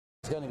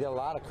going to get a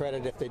lot of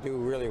credit if they do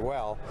really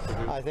well.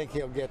 I think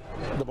he'll get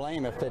the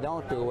blame if they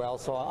don't do well.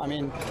 So, I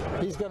mean,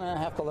 he's going to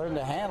have to learn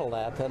to handle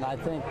that, and I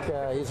think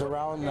he's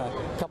around a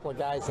couple of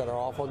guys that are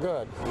awful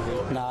good.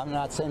 Now, I'm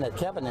not saying that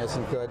Kevin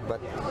isn't good, but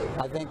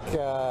I think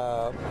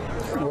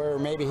where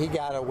maybe he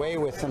got away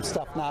with some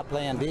stuff not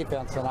playing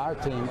defense on our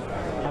team,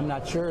 I'm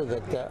not sure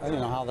that,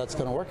 how that's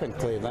going to work in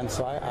Cleveland.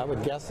 So I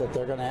would guess that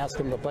they're going to ask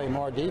him to play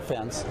more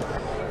defense,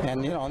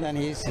 and, and then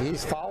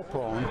he's foul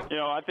prone.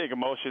 I think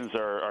emotions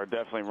are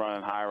definitely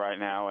running high right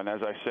now, and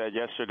as I said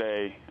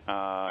yesterday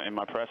in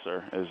my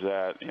presser, is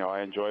that,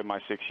 I enjoyed my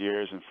 6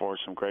 years and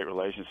forged some great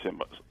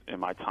relationships in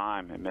my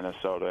time in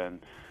Minnesota, and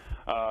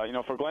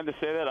for Glenn to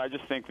say that, I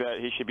just think that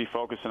he should be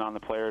focusing on the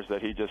players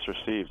that he just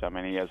received. I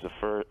mean, he has the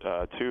first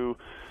two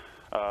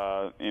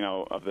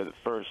of the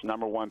first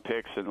 #1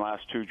 picks in the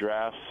last 2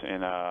 drafts,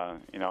 and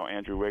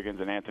Andrew Wiggins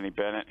and Anthony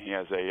Bennett. He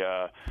has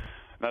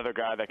another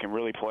guy that can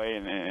really play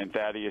in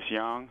Thaddeus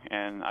Young,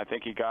 and I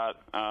think he got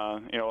a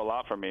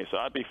lot from me. So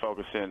I'd be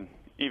focusing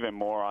even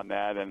more on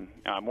that, and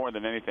more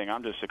than anything,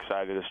 I'm just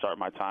excited to start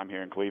my time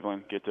here in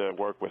Cleveland, get to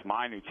work with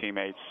my new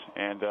teammates,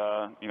 and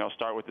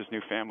start with this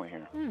new family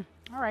here.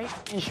 All right.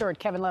 In short,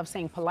 Kevin Love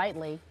saying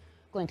politely,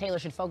 Glenn Taylor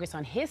should focus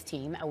on his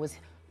team. That was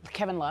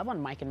Kevin Love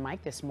on Mike and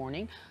Mike this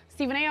morning.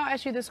 Stephen A., I'll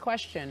ask you this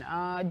question.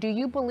 Do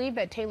you believe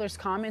that Taylor's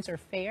comments are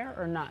fair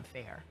or not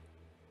fair?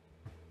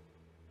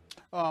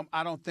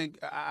 I don't think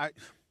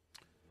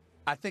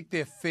I think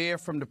they're fair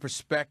from the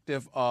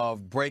perspective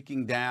of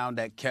breaking down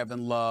that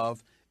Kevin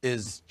Love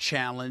is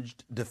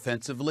challenged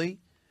defensively,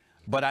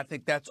 but I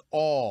think that's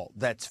all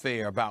that's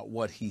fair about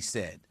what he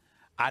said.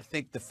 I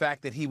think the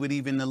fact that he would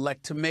even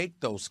elect to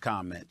make those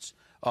comments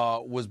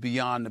was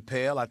beyond the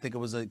pale. I think it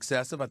was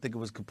excessive. I think it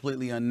was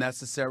completely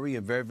unnecessary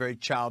and very, very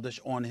childish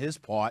on his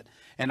part.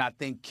 And I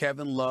think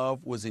Kevin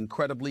Love was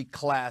incredibly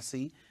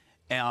classy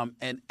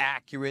and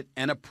accurate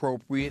and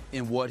appropriate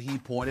in what he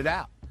pointed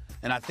out.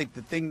 And I think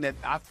the thing that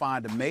I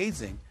find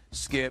amazing,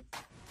 Skip,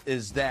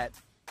 is that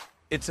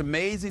it's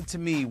amazing to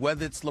me,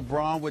 whether it's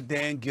LeBron with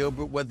Dan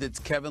Gilbert, whether it's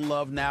Kevin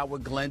Love now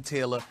with Glenn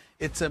Taylor,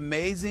 it's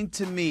amazing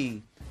to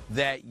me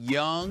that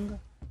young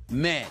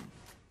men,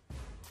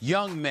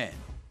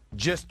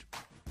 just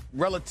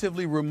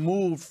relatively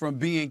removed from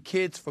being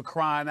kids for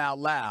crying out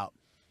loud,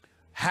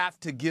 have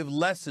to give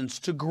lessons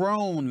to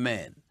grown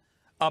men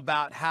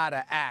about how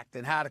to act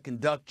and how to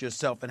conduct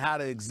yourself and how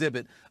to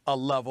exhibit a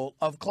level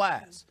of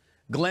class.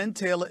 Glenn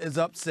Taylor is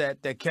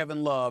upset that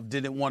Kevin Love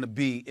didn't want to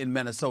be in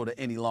Minnesota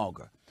any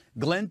longer.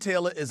 Glenn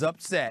Taylor is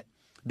upset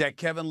that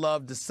Kevin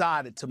Love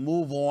decided to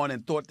move on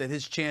and thought that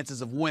his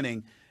chances of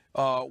winning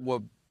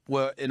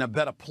were in a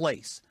better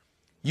place.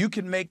 You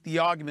can make the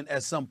argument,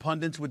 as some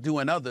pundits would do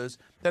and others,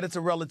 that it's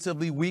a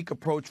relatively weak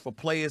approach for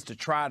players to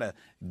try to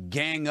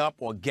gang up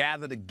or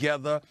gather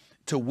together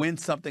to win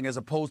something as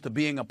opposed to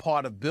being a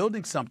part of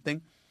building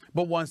something.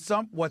 But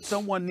what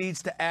someone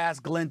needs to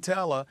ask Glenn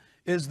Taylor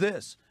is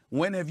this: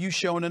 when have you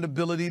shown an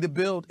ability to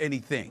build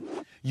anything?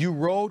 You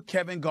rode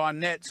Kevin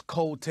Garnett's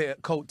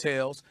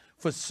coattails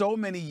for so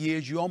many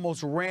years, you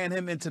almost ran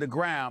him into the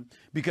ground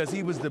because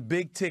he was the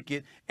big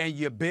ticket, and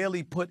you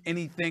barely put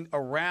anything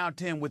around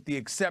him with the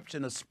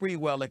exception of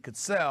Spreewell that could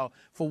sell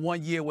for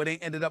 1 year where they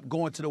ended up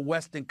going to the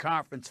Western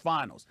Conference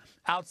Finals.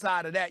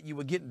 Outside of that, you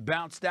were getting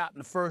bounced out in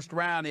the first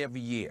round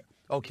every year.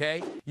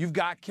 Okay, you've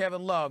got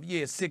Kevin Love.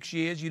 6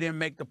 years, you didn't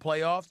make the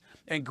playoffs.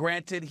 And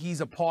granted, he's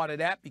a part of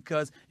that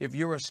because if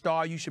you're a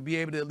star, you should be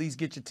able to at least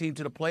get your team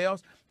to the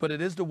playoffs. But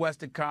it is the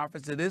Western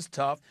Conference. It is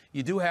tough.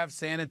 You do have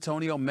San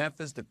Antonio,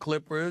 Memphis, the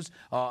Clippers,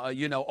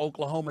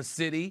 Oklahoma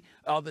City,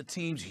 other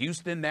teams,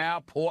 Houston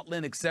now,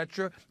 Portland,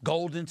 etc.,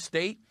 Golden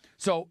State.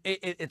 So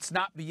it's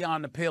not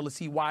beyond the pale to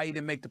see why he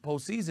didn't make the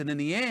postseason. In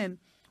the end,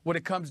 what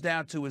it comes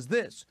down to is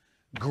this: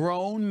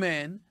 grown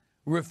men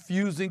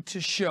refusing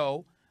to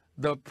show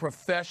the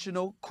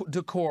professional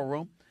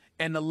decorum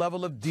and the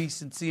level of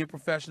decency and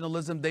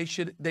professionalism they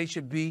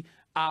should be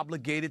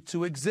obligated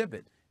to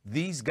exhibit.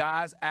 These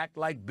guys act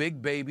like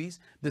big babies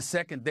the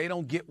second they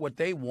don't get what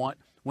they want,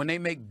 when they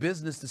make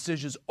business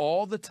decisions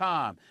all the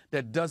time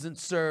that doesn't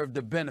serve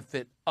the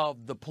benefit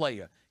of the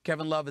player.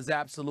 Kevin Love is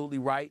absolutely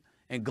right,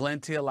 and Glenn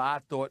Taylor, I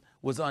thought,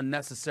 was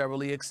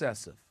unnecessarily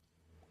excessive.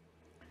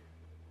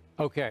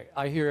 Okay,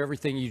 I hear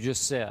everything you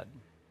just said.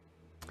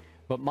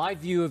 But my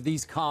view of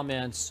these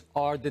comments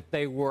are that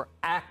they were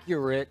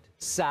accurate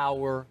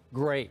sour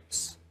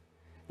grapes.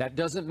 That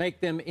doesn't make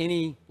them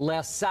any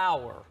less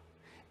sour.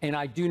 And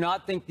I do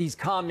not think these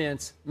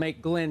comments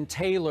make Glenn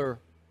Taylor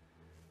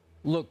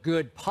look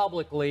good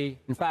publicly.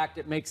 In fact,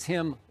 it makes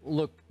him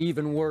look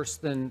even worse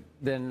than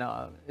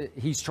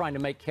he's trying to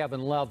make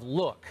Kevin Love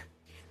look.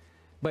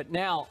 But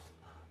now,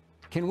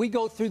 can we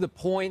go through the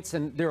points?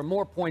 And there are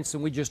more points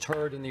than we just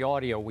heard in the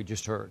audio we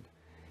just heard.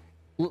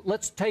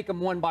 Let's take them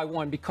one by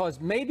one, because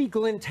maybe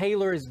Glenn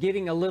Taylor is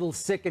getting a little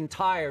sick and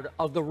tired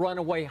of the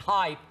runaway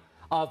hype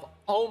of,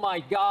 oh my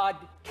God,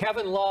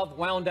 Kevin Love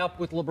wound up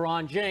with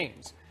LeBron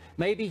James.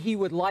 Maybe he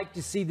would like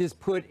to see this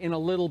put in a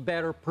little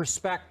better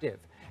perspective.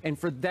 And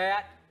for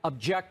that,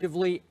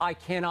 objectively, I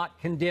cannot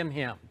condemn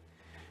him.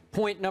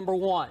 Point number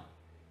one,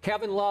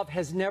 Kevin Love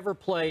has never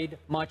played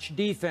much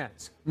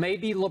defense.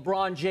 Maybe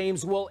LeBron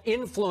James will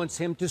influence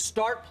him to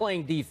start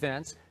playing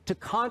defense, to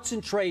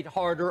concentrate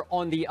harder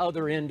on the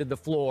other end of the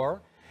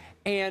floor,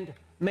 and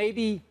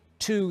maybe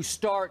to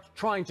start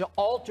trying to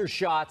alter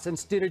shots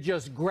instead of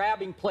just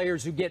grabbing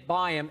players who get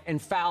by him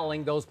and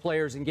fouling those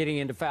players and getting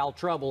into foul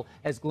trouble,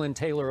 as Glenn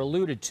Taylor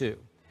alluded to.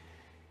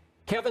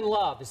 Kevin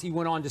Love, as he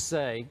went on to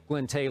say,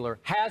 Glenn Taylor,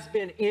 has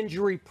been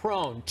injury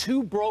prone,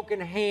 2 broken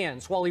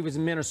hands while he was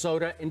in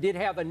Minnesota, and did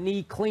have a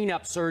knee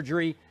cleanup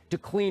surgery to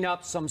clean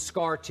up some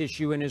scar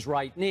tissue in his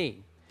right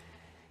knee.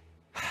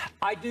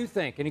 I do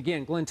think, and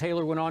again, Glenn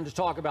Taylor went on to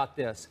talk about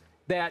this,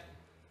 that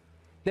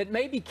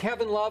maybe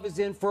Kevin Love is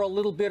in for a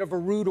little bit of a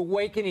rude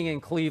awakening in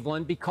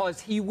Cleveland,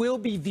 because he will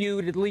be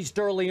viewed, at least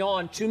early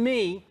on, to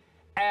me,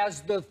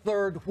 as the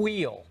third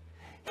wheel.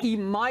 He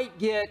might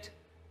get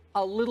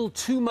a little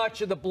too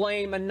much of the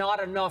blame and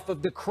not enough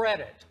of the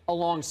credit,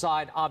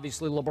 alongside,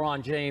 obviously,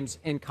 LeBron James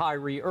and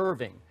Kyrie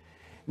Irving.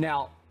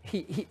 Now,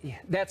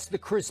 that's the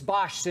Chris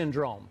Bosh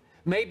syndrome.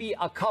 Maybe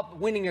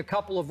winning a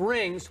couple of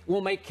rings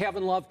will make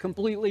Kevin Love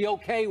completely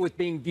okay with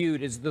being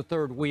viewed as the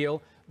third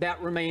wheel.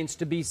 That remains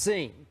to be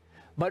seen.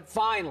 But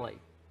finally,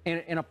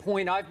 and a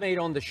point I've made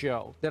on the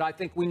show that I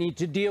think we need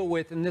to deal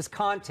with in this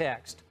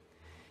context,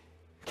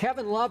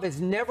 Kevin Love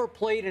has never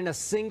played in a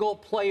single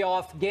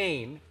playoff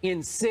game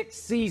in 6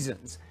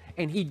 seasons.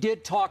 And he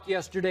did talk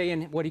yesterday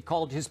in what he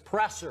called his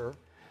presser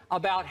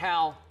about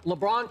how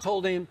LeBron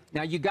told him,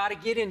 now you got to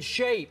get in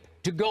shape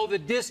to go the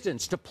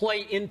distance, to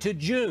play into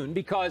June,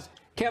 because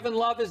Kevin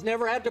Love has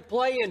never had to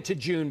play into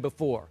June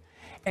before.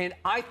 And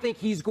I think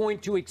he's going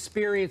to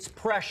experience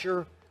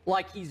pressure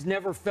like he's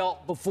never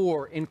felt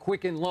before in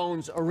Quicken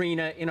Loans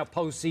Arena in a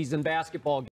postseason basketball game.